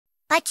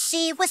But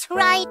she was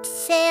right,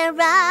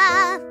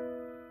 Sarah.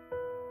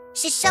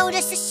 She showed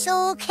us a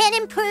soul can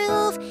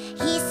improve.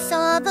 He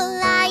saw the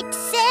light,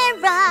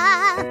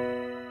 Sarah.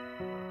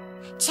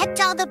 Checked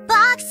all the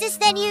boxes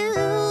that you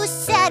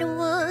said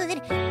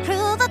would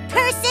prove a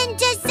person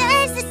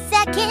deserves a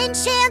second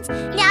chance.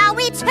 Now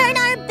we turn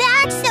our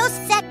backs, so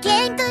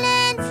second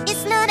glance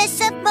is not as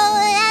simple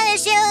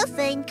as you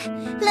think.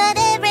 Let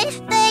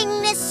everything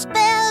is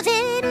spelled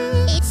in.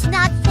 It's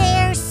not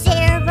fair,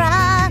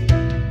 Sarah.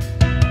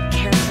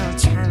 Careful,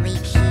 Charlie,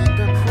 keep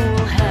a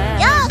cool head.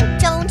 No,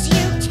 don't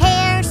you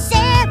care,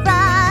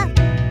 Sarah.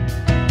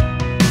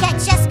 That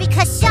just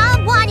because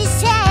someone is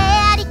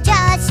sad, it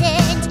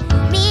doesn't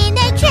mean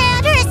they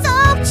can't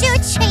resolve to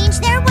change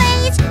their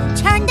ways.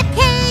 Turn the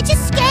page,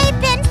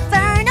 escape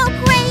infernal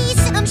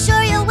grace. I'm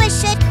sure you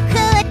wish it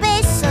could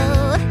be so,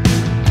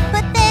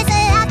 but there's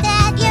a lot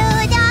that you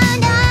don't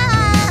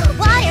know.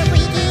 Why are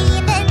we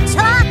even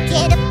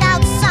talking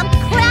about some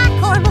crack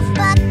or we're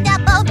fucked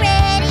up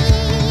already?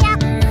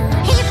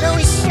 He blew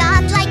his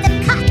shot like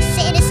the cocks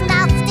in his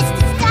mouth. This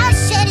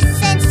discussion is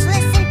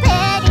senseless and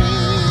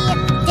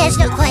petty. There's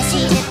no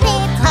question to be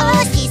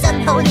posed. He's a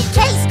pony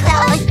case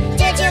closed.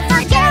 Did you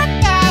forget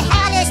that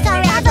hell is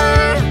forever?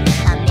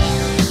 A man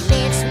who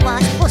lives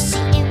was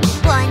pushing you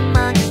 1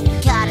 month.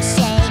 Gotta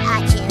say,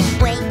 I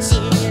can't wait to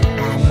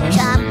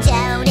come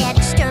down and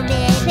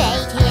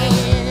exterminate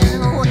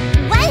you.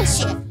 Wait,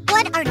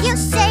 what are you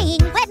saying?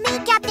 Let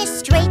me get this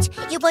straight.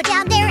 You go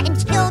down there and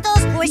kill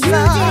those poor souls. You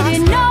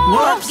didn't know.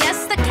 Whoops.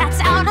 Yes, the cat's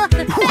out of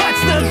the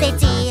What's bag. The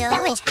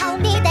deal. Tell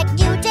me that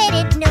you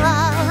didn't know.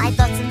 I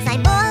thought since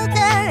I'm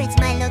older, it's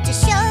my load to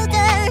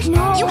shoulder.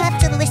 No. You have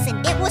to listen.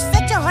 It was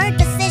such a hard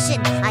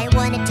decision. I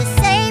wanted to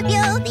save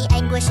you. The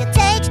anguish it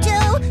takes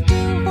to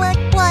do what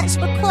was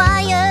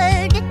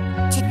required.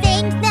 To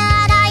think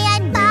that I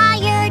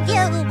admired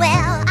you.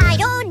 Well, I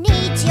don't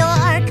need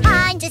your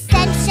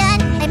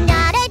condescension. I'm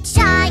not a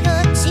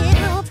child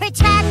to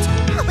protect.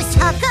 Was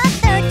talk of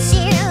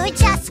virtue,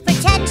 just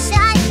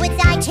pretension. Was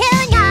I too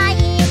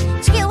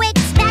naive to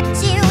expect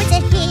you to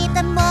heed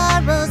the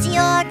morals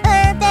you're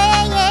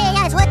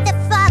purveying? What the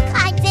fuck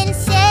I've been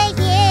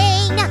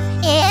saying?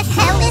 If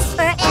hell is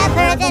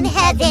forever, then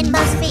heaven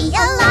must be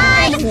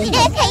alive.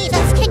 If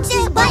angels can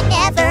do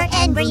whatever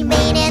and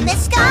remain in the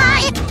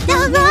sky, the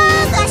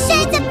rules are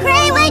shades of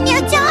gray when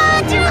you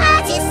don't do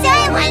as you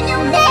say. When you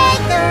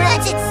make the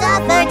wretched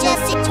suffer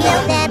just to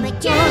kill them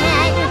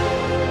again.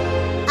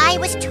 I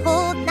was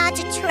told not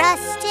to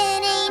trust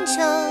in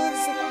angels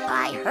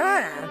by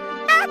her.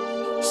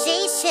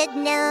 She should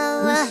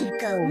know.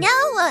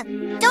 No,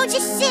 don't you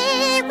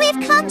see?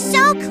 We've come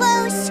so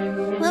close.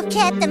 We'll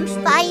get them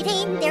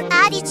fighting. They're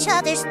at each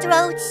other's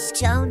throats.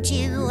 Don't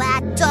you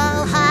act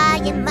all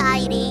high and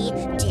mighty.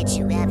 Did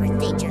you ever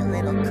think your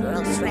little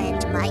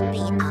girlfriend might be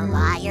a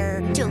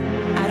liar? I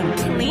don't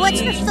believe.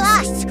 What's your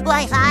fuss?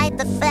 Why hide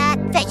the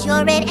fact that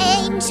you're an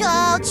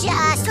angel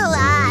just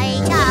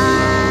like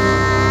us?